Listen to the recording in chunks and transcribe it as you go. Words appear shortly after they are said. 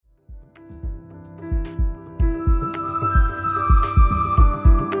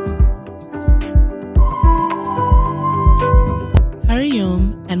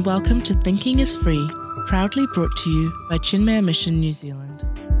and welcome to Thinking is Free, proudly brought to you by Chinmaya Mission New Zealand.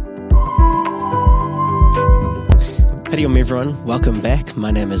 Howdy everyone, welcome back. My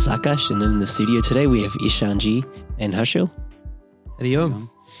name is Akash, and in the studio today we have Ishanji and Harshil. Howdy.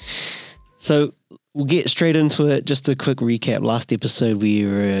 So we'll get straight into it. Just a quick recap. Last episode we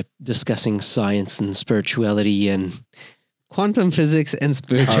were discussing science and spirituality and Quantum physics and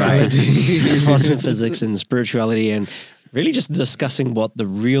spirituality. quantum physics and spirituality, and really just discussing what the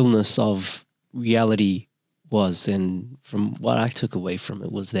realness of reality was. And from what I took away from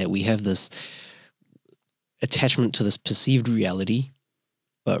it was that we have this attachment to this perceived reality,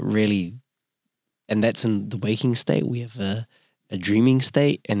 but really, and that's in the waking state. We have a dreaming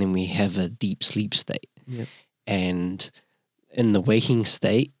state, and then we have a deep sleep state. Yep. And in the waking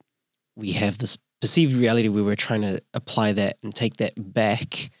state, we have this perceived reality where we're trying to apply that and take that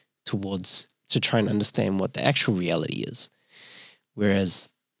back towards to try and understand what the actual reality is.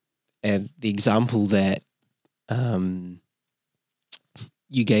 Whereas, and the example that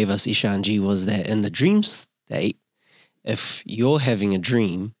you gave us, Ishanji, was that in the dream state, if you're having a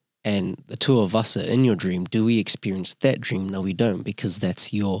dream and the two of us are in your dream, do we experience that dream? No, we don't, because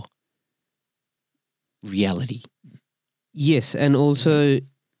that's your reality. Yes, and also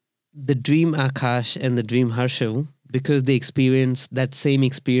the dream Akash and the dream Harshal, because they experience that same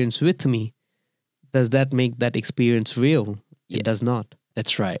experience with me, does that make that experience real? Yeah. It does not.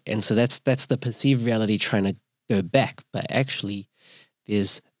 That's right. And so that's the perceived reality trying to go back. But actually,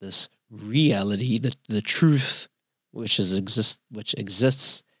 there's this reality, the truth, which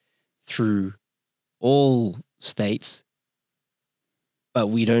exists through all states, but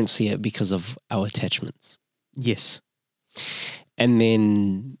we don't see it because of our attachments. Yes. And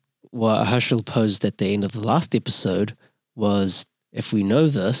then what Harshal posed at the end of the last episode was, if we know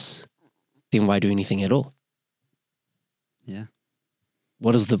this, then why do anything at all? Yeah.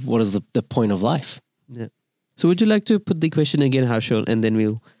 What is the point of life? Yeah. So would you like to put the question again, Harshal, and then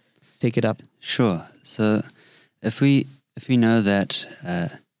we'll take it up? Sure. So if we know that,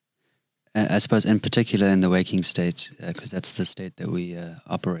 I suppose in particular in the waking state, because that's the state that we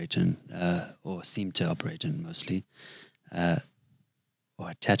operate in, or seem to operate in mostly, or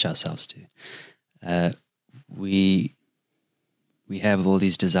attach ourselves to, we have all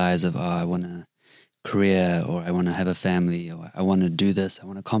these desires of, I want a career, or I want to have a family, or I want to do this, I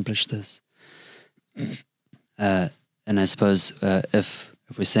want to accomplish this. And I suppose if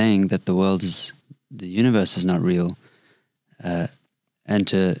we're saying that the universe is not real, and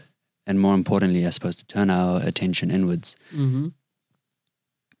more importantly, I suppose, to turn our attention inwards,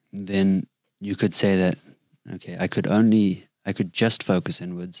 then you could say that, okay, I could just focus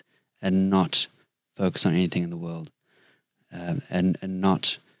inwards and not focus on anything in the world, and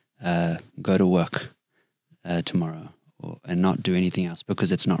not go to work tomorrow, and not do anything else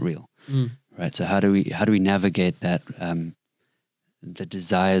because it's not real. Right. So how do we navigate that, the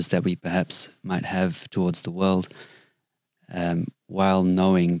desires that we perhaps might have towards the world, while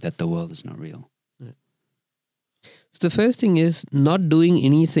knowing that the world is not real? So the first thing is, not doing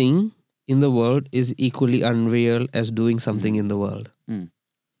anything in the world is equally unreal as doing something in the world.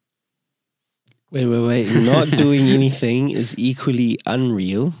 Wait. Not doing anything is equally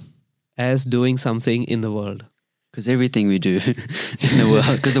unreal as doing something in the world. Because everything we do in the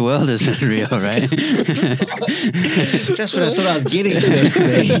world, because the world isn't real, right? That's what I thought I was getting at this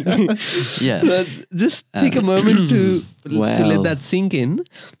thing. Yeah. But just take a moment to Wow. let that sink in,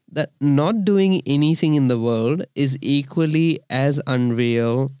 that not doing anything in the world is equally as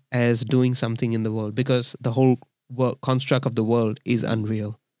unreal as doing something in the world, because the whole construct of the world is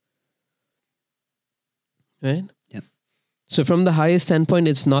unreal. Right? Yep. So from the highest standpoint,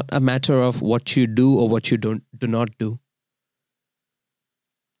 it's not a matter of what you do or what you do not do.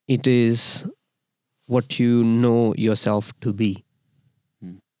 It is what you know yourself to be.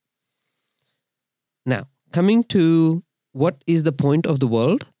 Now, coming to what is the point of the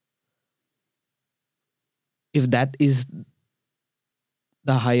world, if that is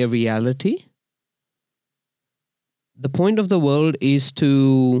the higher reality, the point of the world is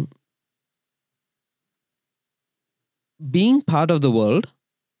to being part of the world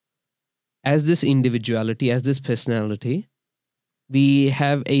as this individuality, as this personality. We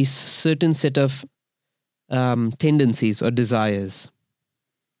have a certain set of tendencies or desires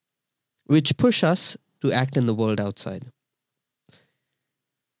which push us to act in the world outside.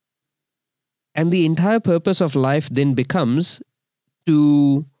 And the entire purpose of life then becomes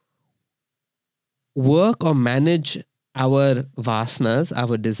to work or manage our vasanas,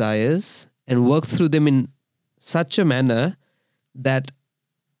 our desires, and work through them in such a manner that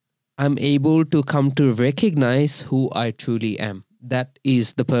I'm able to come to recognize who I truly am. that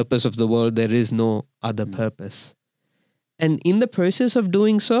is the purpose of the world. There is no other purpose. And in the process of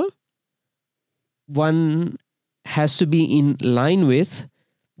doing so, one has to be in line with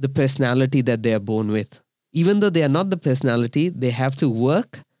the personality that they are born with. Even though they are not the personality, they have to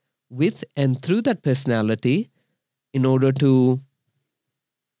work with and through that personality in order to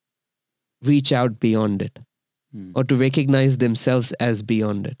reach out beyond it or to recognize themselves as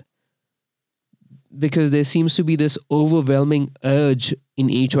beyond it. Because there seems to be this overwhelming urge in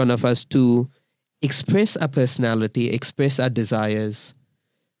each one of us to express our personality, express our desires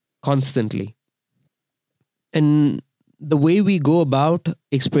constantly. And the way we go about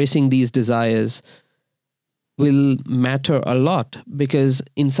expressing these desires will matter a lot, because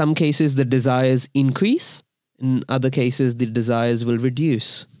in some cases the desires increase, in other cases the desires will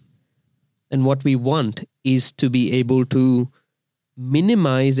reduce. And what we want is to be able to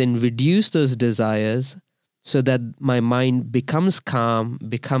minimize and reduce those desires so that my mind becomes calm,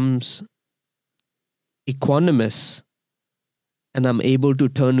 becomes equanimous, and I'm able to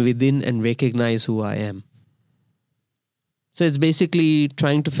turn within and recognize who I am. So it's basically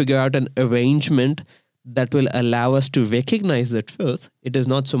trying to figure out an arrangement that will allow us to recognize the truth. It is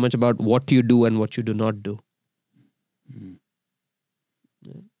not so much about what you do and what you do not do.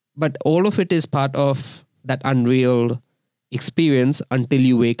 But all of it is part of that unreal experience until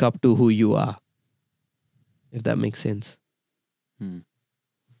you wake up to who you are. If that makes sense.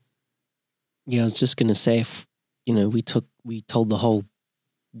 Yeah, I was just going to say, if, we told the whole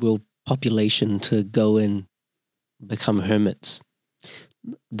world population to go and become hermits.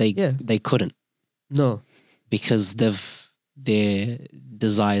 They couldn't. No. Because their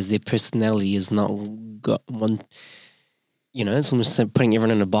desires, their personality is not got one. It's almost like putting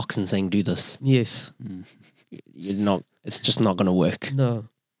everyone in a box and saying, do this. Yes. You're not, it's just not going to work. No.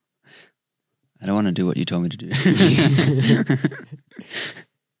 I don't want to do what you told me to do.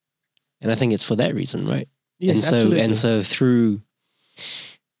 And I think it's for that reason, right? Yes, and absolutely. so through,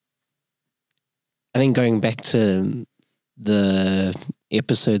 I think going back to the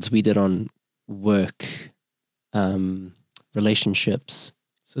episodes we did on work, relationships,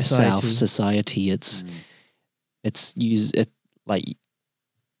 society, it's used it like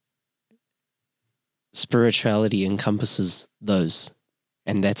spirituality encompasses those,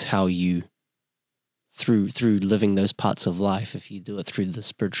 and that's how you through living those parts of life, if you do it through the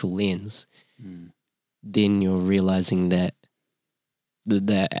spiritual lens, then you're realizing that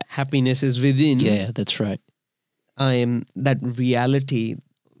happiness is within. Yeah, that's right. I am that reality,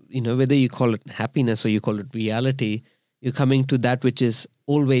 whether you call it happiness or you call it reality, you're coming to that which is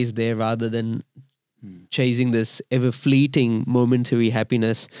always there rather than chasing this ever fleeting momentary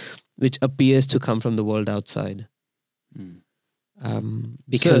happiness which appears to come from the world outside.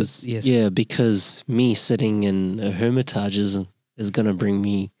 Because yes. Because me sitting in a hermitage is going to bring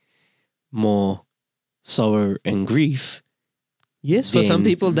me more sorrow and grief. Yes, for some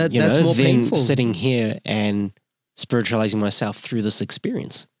people that's more than painful. Sitting here and spiritualizing myself through this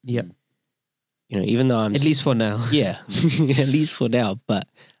experience. Yep. Even though I'm at least for now. Yeah, at least for now. But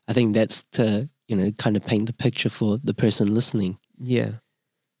I think that's to kind of paint the picture for the person listening. Yeah.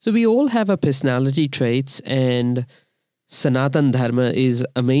 So we all have our personality traits, and Sanatan Dharma is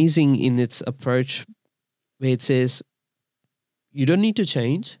amazing in its approach where it says you don't need to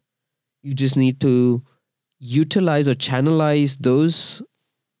change. You just need to utilize or channelize those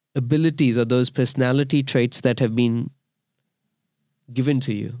abilities or those personality traits that have been given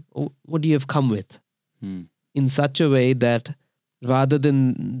to you. What do you have come with? In such a way that rather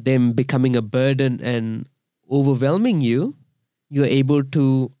than them becoming a burden and overwhelming you, you're able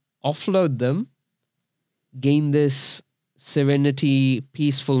to offload them, gain this serenity,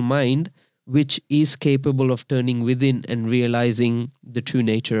 peaceful mind, which is capable of turning within and realizing the true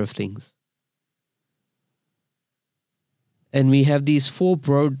nature of things. And we have these four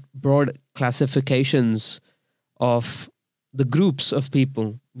broad classifications of the groups of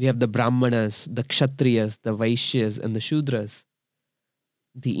people. We have the Brahmanas, the Kshatriyas, the Vaishyas, and the Shudras.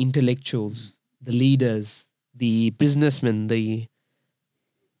 The intellectuals, the leaders, the businessmen, the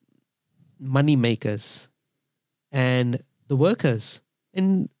money makers, and the workers.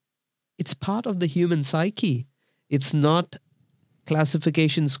 And it's part of the human psyche. It's not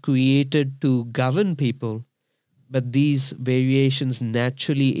classifications created to govern people, but these variations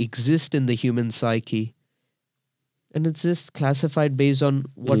naturally exist in the human psyche. And it's just classified based on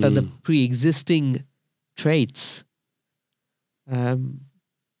what are the pre-existing traits.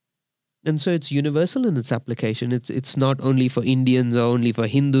 And so it's universal in its application. It's not only for Indians or only for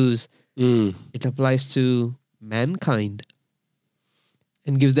Hindus. It applies to mankind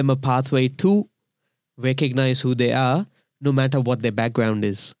and gives them a pathway to recognize who they are, no matter what their background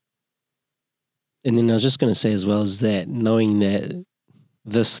is. And then I was just going to say as well is that knowing that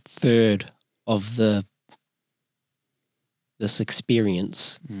this third of this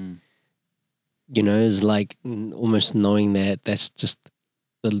experience, is like almost knowing that that's just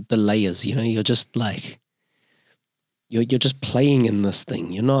the layers, you're just like, you're just playing in this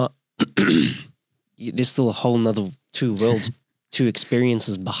thing. You're not, there's still a whole nother two worlds, two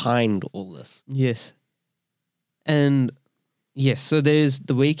experiences behind all this. Yes. And yes, so there's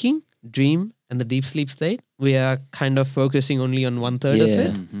the waking, dream, and the deep sleep state. We are kind of focusing only on 1/3 of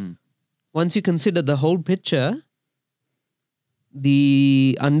it. Mm-hmm. Once you consider the whole picture,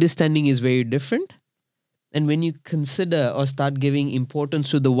 the understanding is very different. And when you consider or start giving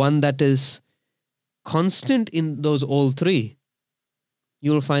importance to the one that is constant in those all three,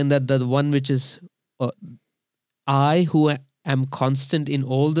 you'll find that the one which is I, who am constant in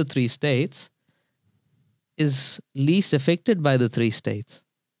all the three states, is least affected by the three states.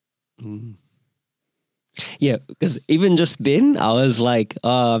 Mm. Yeah, because even just then I was like,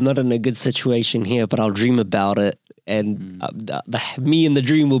 oh, I'm not in a good situation here, but I'll dream about it. And me in the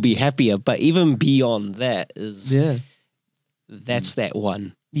dream will be happier. But even beyond that that's that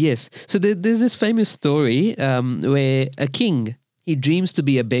one. Yes. So there's this famous story where a king, he dreams to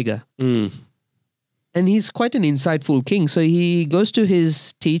be a beggar. Mm. And he's quite an insightful king. So he goes to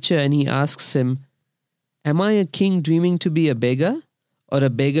his teacher and he asks him, am I a king dreaming to be a beggar or a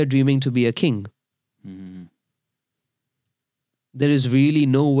beggar dreaming to be a king? Mm-hmm. There is really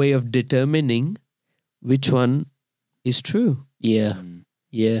no way of determining which one is true. Yeah.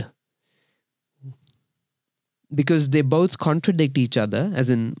 Yeah. Because they both contradict each other,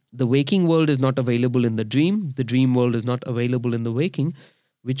 as in the waking world is not available in the dream world is not available in the waking.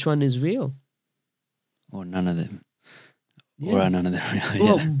 Which one is real? Or none of them. Yeah. Or are none of them real?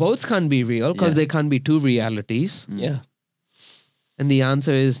 Well, both can't be real because there can't be two realities. Yeah. And the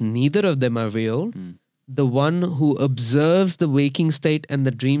answer is neither of them are real. The one who observes the waking state and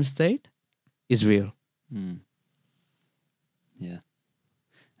the dream state is real. Yeah.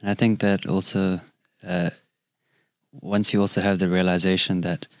 And I think that also, once you also have the realization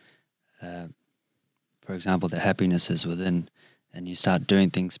that, for example, the happiness is within, and you start doing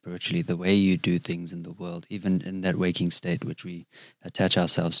things spiritually, the way you do things in the world, even in that waking state which we attach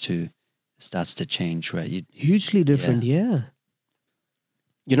ourselves to, starts to change, right? Hugely different, yeah.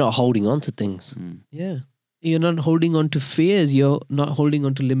 You're not holding on to things. Yeah. You're not holding on to fears. You're not holding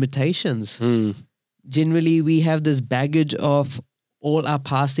on to limitations. Generally, we have this baggage of all our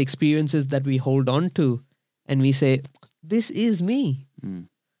past experiences that we hold on to. And we say, this is me.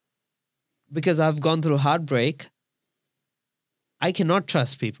 Because I've gone through heartbreak, I cannot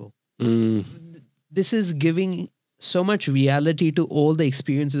trust people. This is giving so much reality to all the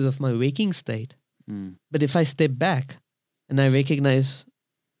experiences of my waking state. But if I step back and I recognize,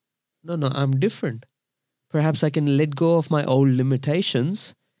 no, I'm different. Perhaps I can let go of my old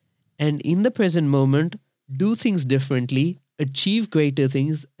limitations and in the present moment, do things differently, achieve greater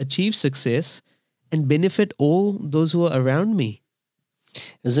things, achieve success, and benefit all those who are around me.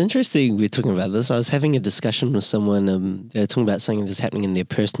 It's interesting we're talking about this. I was having a discussion with someone. They were talking about something that's happening in their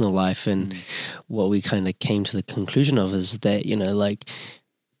personal life, and what we kind of came to the conclusion of is that, like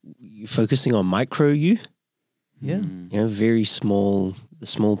you're focusing on micro you. Yeah. Very small, the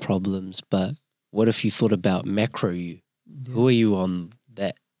small problems. But what if you thought about macro you? Yeah. Who are you on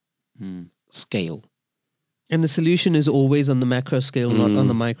that scale? And the solution is always on the macro scale, not on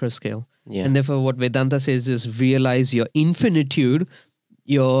the micro scale. Yeah. And therefore what Vedanta says is realize your infinitude,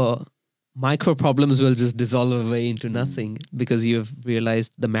 your micro problems will just dissolve away into nothing because you've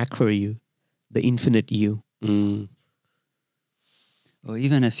realized the macro you, the infinite you. Or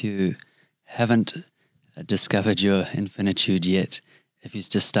even if you haven't discovered your infinitude yet, if you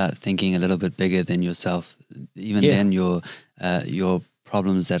just start thinking a little bit bigger than yourself, even then your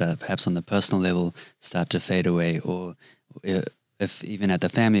problems that are perhaps on the personal level start to fade away. Or if even at the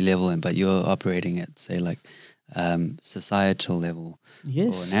family level, but you're operating at, say, like societal level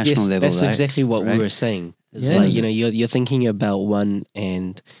or national level. That's exactly what we were saying. It's like, you're thinking about one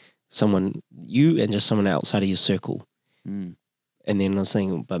and someone, you and just someone outside of your circle. And then I was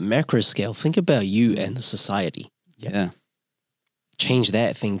saying, but macro scale, think about you and the society. Yeah. Change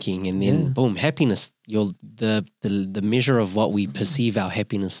that thinking, and then boom, happiness. The measure of what we perceive our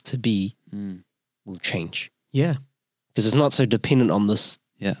happiness to be will change. Yeah, because it's not so dependent on this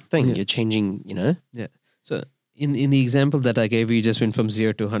thing. Yeah. You're changing, Yeah. So in the example that I gave you, just went from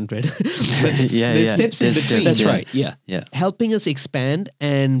 0 to 100. There's steps in between. That's right. Yeah. Helping us expand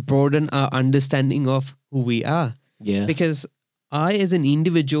and broaden our understanding of who we are. Yeah. Because I, as an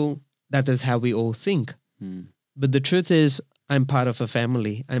individual, that is how we all think. But the truth is, I'm part of a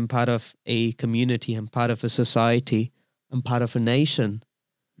family. I'm part of a community. I'm part of a society. I'm part of a nation.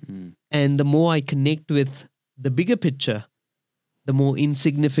 Mm. And the more I connect with the bigger picture, the more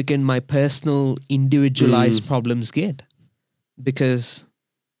insignificant my personal, individualized problems get. Because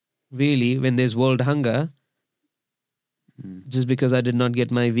really, when there's world hunger, just because I did not get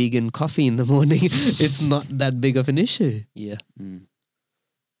my vegan coffee in the morning, it's not that big of an issue. Yeah. Mm.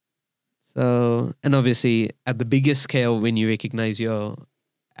 So, and obviously at the biggest scale, when you recognize your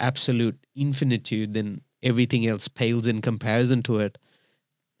absolute infinitude, then everything else pales in comparison to it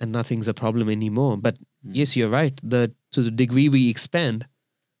and nothing's a problem anymore. But yes, you're right. To the degree we expand,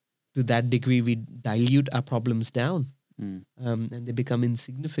 to that degree we dilute our problems down, and they become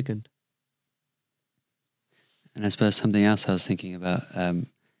insignificant. And I suppose something else I was thinking about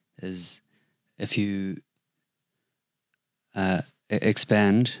is if you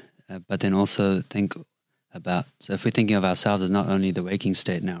expand, but then also think about, so if we're thinking of ourselves as not only the waking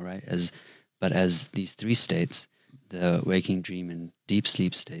state now, right, but as these three states, the waking, dream, and deep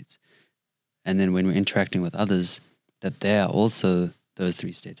sleep states. And then when we're interacting with others, that they are also those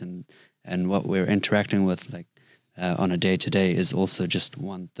three states. And what we're interacting with, like on a day-to-day, is also just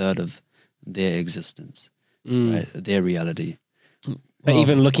 1/3 of their existence, right? Their reality. But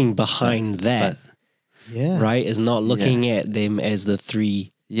even looking behind that, Yeah. right, is not looking at them as the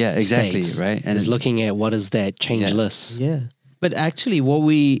three Yeah, exactly, states, right? And is looking at what is that changeless. Yeah. But actually, what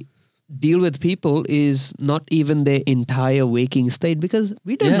we deal with people is not even their entire waking state, because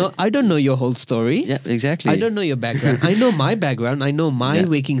we don't know. I don't know your whole story. Yeah, exactly. I don't know your background. I know my background. I know my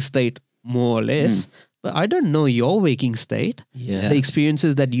waking state more or less, but I don't know your waking state. Yeah. The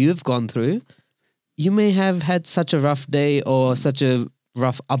experiences that you've gone through. You may have had such a rough day or such a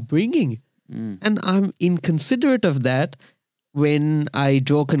rough upbringing. And I'm inconsiderate of that when I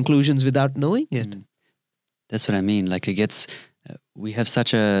draw conclusions without knowing it. That's what I mean. Like it gets, we have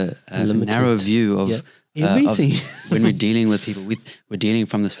such a Limited. narrow view of Everything. when we're dealing with people. We're dealing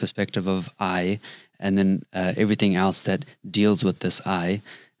from this perspective of I, and then everything else that deals with this I,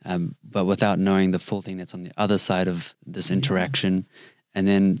 but without knowing the full thing that's on the other side of this interaction. And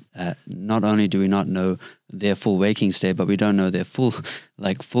then not only do we not know their full waking state, but we don't know their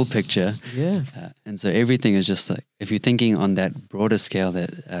full picture. Yeah. And so everything is just like, if you're thinking on that broader scale,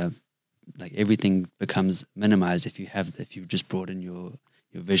 that like everything becomes minimized if you just broaden your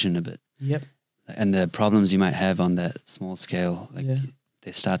vision a bit. Yep. And the problems you might have on that small scale,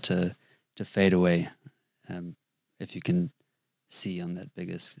 they start to fade away if you can see on that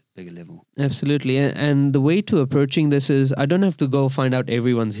bigger level. Absolutely. And the way to approaching this is, I don't have to go find out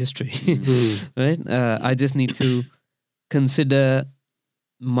everyone's history, right? I just need to consider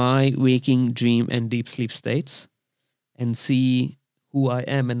my waking, dream, and deep sleep states and see who I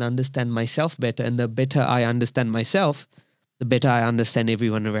am and understand myself better. And the better I understand myself, the better I understand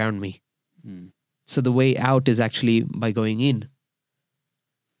everyone around me. So the way out is actually by going in.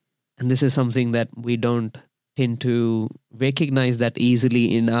 And this is something that we don't tend to recognize that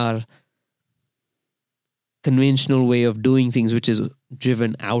easily in our conventional way of doing things, which is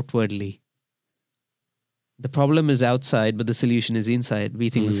driven outwardly. The problem is outside, but the solution is inside. We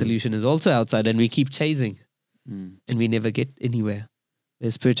think the solution is also outside, and we keep chasing, and we never get anywhere.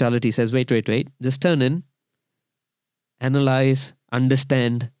 Where spirituality says, wait, just turn in, analyze,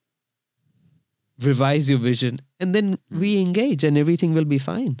 understand, revise your vision, and then re-engage, and everything will be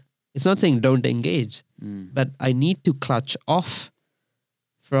fine. It's not saying don't engage, but I need to clutch off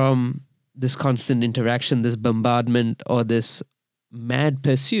from this constant interaction, this bombardment, or this mad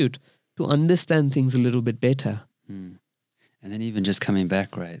pursuit to understand things a little bit better. And then even just coming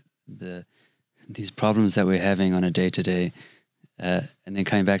back, right? These problems that we're having on a day-to-day, and then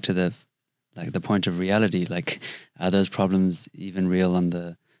coming back to the point of reality, like are those problems even real on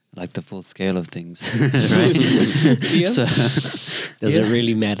the full scale of things, right? So does it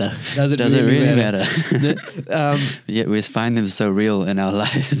really matter? Does it really matter? Yet we find them so real in our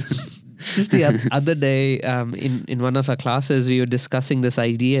lives. Just the other day, in one of our classes, we were discussing this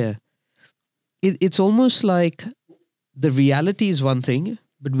idea. It's almost like the reality is one thing,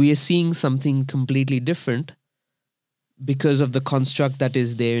 but we are seeing something completely different because of the construct that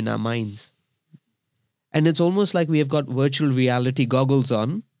is there in our minds. And it's almost like we have got virtual reality goggles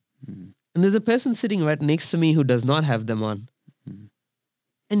on, and there's a person sitting right next to me who does not have them on.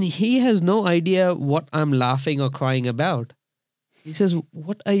 And he has no idea what I'm laughing or crying about. He says,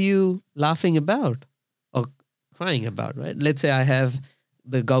 what are you laughing about or crying about, right? Let's say I have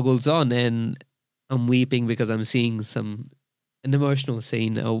the goggles on and I'm weeping because I'm seeing an emotional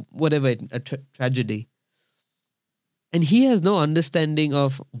scene or whatever, a tragedy. And he has no understanding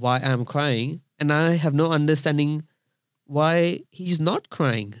of why I'm crying. and I have no understanding why he's not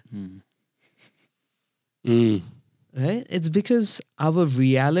crying. Right? It's because our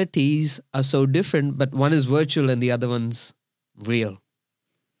realities are so different, but one is virtual and the other one's real.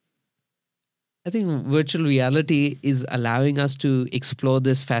 I think virtual reality is allowing us to explore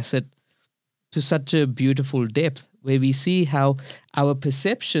this facet to such a beautiful depth, where we see how our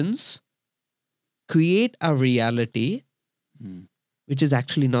perceptions create a reality which is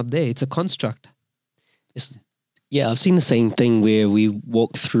actually not there. It's a construct. Yeah, I've seen the same thing where we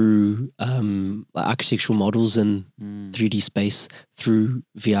walk through like architectural models in 3D space through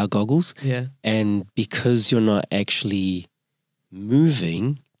VR goggles. Yeah. And because you're not actually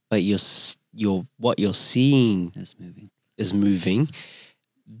moving, but what you're seeing is moving,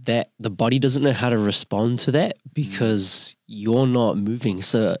 that the body doesn't know how to respond to that because you're not moving.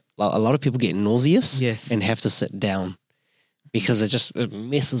 So a lot of people get nauseous and have to sit down because it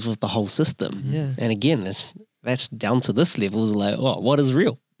messes with the whole system. Yeah. And again, that's down to this level. Is like, oh, what is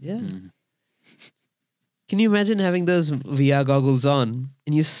real? Yeah. Can you imagine having those VR goggles on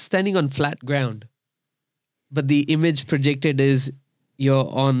and you're standing on flat ground, but the image projected is you're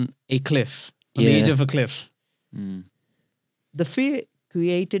on a cliff, on the edge of a cliff. The fear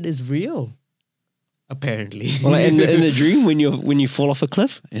created is real, apparently. Well, in the dream, when you fall off a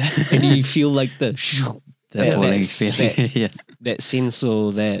cliff and you feel like that falling feeling, that sense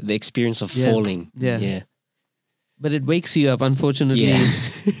or the experience of falling. Yeah. But it wakes you up. Unfortunately,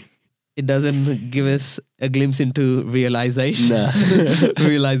 it doesn't give us a glimpse into realization. No.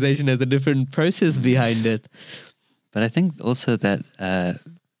 Realization has a different process behind it. But I think also that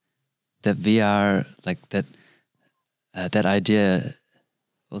that VR, like that idea,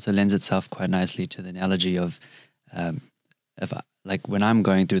 also lends itself quite nicely to the analogy of if like when I'm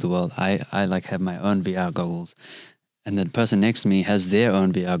going through the world, I like have my own VR goggles, and the person next to me has their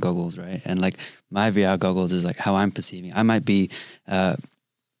own VR goggles, right? And like my VR goggles is like how I'm perceiving. I might be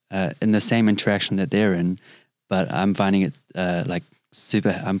in the same interaction that they're in, but I'm finding it like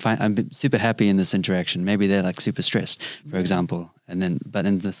I'm super happy in this interaction. Maybe they're like super stressed, for example. And then, but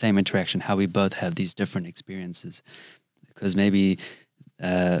in the same interaction, how we both have these different experiences, because maybe,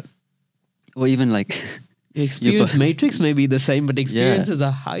 or even like the experience matrix may be the same, but experiences are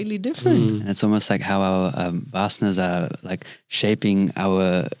highly different. And it's almost like how our vasanas are like shaping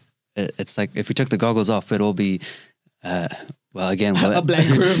our. It's like if we took the goggles off, it'd all be. Well, again, A blank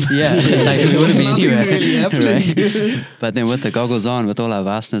room. Like we wouldn't be anywhere. Really happening. Right? But then with the goggles on, with all our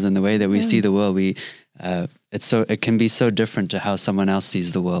vasanas and the way that we see the world, it can be so different to how someone else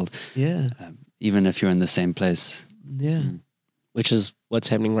sees the world. Yeah. Even if you're in the same place. Yeah. Which is what's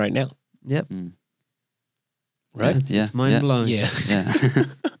happening right now. Yep. Right? It's mind blowing. Yeah. Yeah.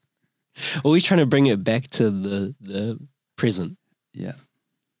 Always trying to bring it back to the present. Yeah.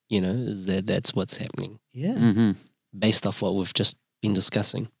 You know, is that's what's happening. Yeah. Mm-hmm. Based off what we've just been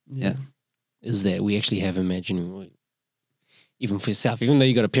discussing. Yeah. Is that we actually have imaginary, even for yourself, even though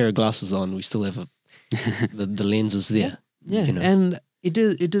you got a pair of glasses on, we still have the lenses there. Yeah. You know? And it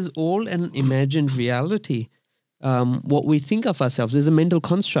is all an imagined reality. What we think of ourselves is a mental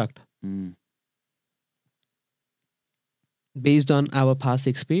construct based on our past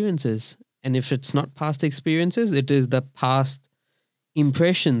experiences. And if it's not past experiences, it is the past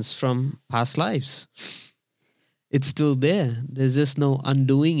impressions from past lives. It's still there. There's just no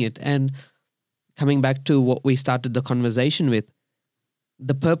undoing it. And coming back to what we started the conversation with,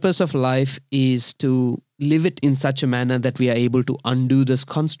 the purpose of life is to live it in such a manner that we are able to undo this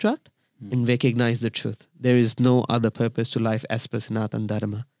construct and recognize the truth. There is no other purpose to life as per Sanatana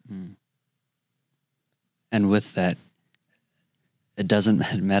Dharma. And with that, it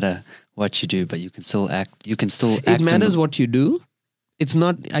doesn't matter what you do, but you can still act. You can still act. It matters what you do. It's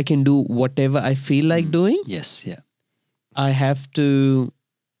not I can do whatever I feel like doing. Yes, yeah. I have to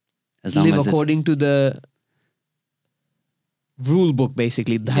As long live as according to the rule book,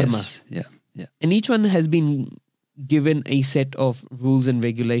 basically, dharma. Yes, yeah. And each one has been given a set of rules and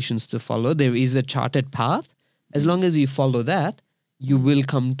regulations to follow. There is a charted path. As long as you follow that, you will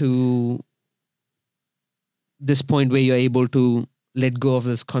come to this point where you're able to let go of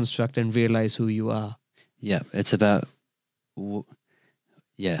this construct and realize who you are. Yeah, it's about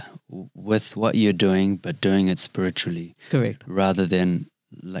with what you're doing, but doing it spiritually. Correct. Rather than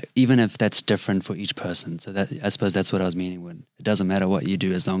like, even if that's different for each person. So that, I suppose that's what I was meaning when it doesn't matter what you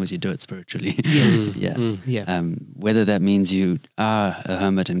do as long as you do it spiritually. Yes. Yeah. Whether that means you are a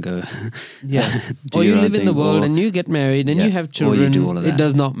hermit and go, or you live in the world and you get married and you have children. Or you do all of that. It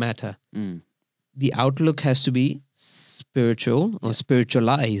does not matter. The outlook has to be spiritual or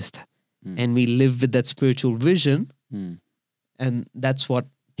spiritualized. And we live with that spiritual vision. And that's what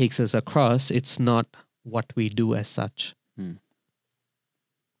takes us across. It's not what we do as such.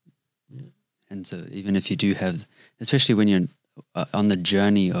 And so even if you do have, especially when you're on the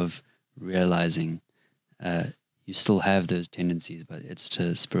journey of realizing, you still have those tendencies, but it's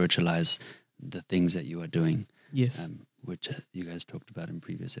to spiritualize the things that you are doing. Yes. Which you guys talked about in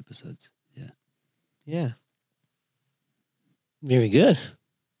previous episodes. Yeah. Yeah. Very good.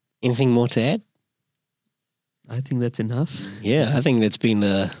 Anything more to add? I think that's enough. Yeah, I think that's been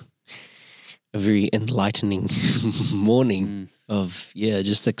a very enlightening morning of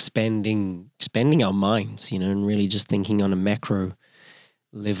just expanding our minds, and really just thinking on a macro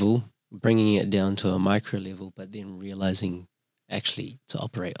level, bringing it down to a micro level, but then realizing actually to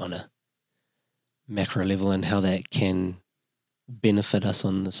operate on a macro level and how that can benefit us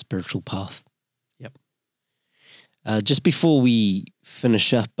on the spiritual path. Yep. Just before we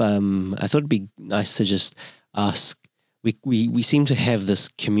finish up, I thought it'd be nice to just ask. We seem to have this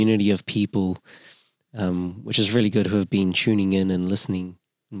community of people, which is really good, who have been tuning in and listening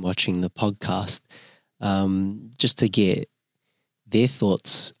and watching the podcast, just to get their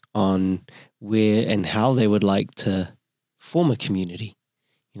thoughts on where and how they would like to form a community.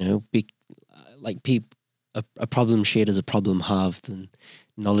 A problem shared is a problem halved, and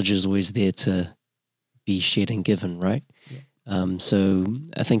knowledge is always there to be shared and given, right? Yeah. So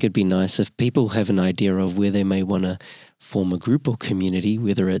I think it'd be nice if people have an idea of where they may want to form a group or community,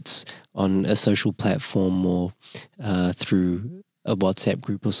 whether it's on a social platform or through a WhatsApp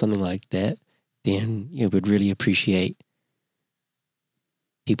group or something like that, then we'd really appreciate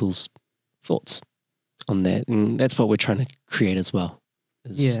people's thoughts on that. And that's what we're trying to create as well.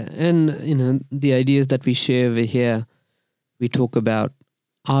 Yeah, and the ideas that we share over here, we talk about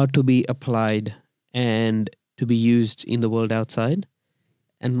are to be applied and to be used in the world outside,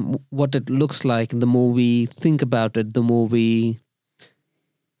 and what it looks like. The more we think about it, the more we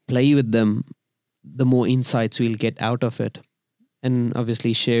play with them, the more insights we'll get out of it. And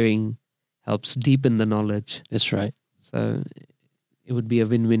obviously sharing helps deepen the knowledge. That's right. So it would be a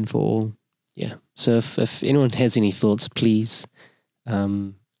win-win for all. Yeah. So if anyone has any thoughts, please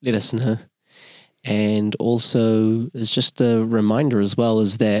let us know. And also, it's just a reminder as well,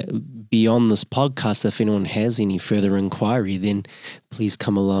 is that beyond this podcast, if anyone has any further inquiry, then please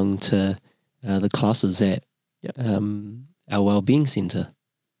come along to the classes at our Wellbeing Centre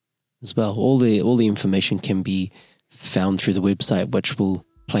as well. All the information can be found through the website, which we'll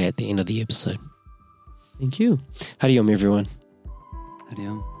play at the end of the episode. Thank you. Hari Om, everyone. Hari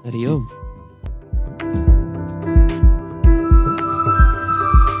Om. Hari Om.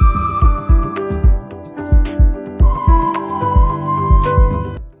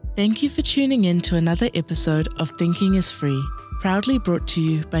 Thank you for tuning in to another episode of Thinking is Free, proudly brought to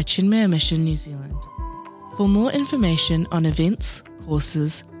you by Chinmaya Mission New Zealand. For more information on events,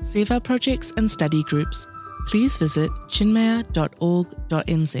 courses, Seva projects and study groups, please visit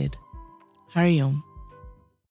chinmaya.org.nz. Hari Om.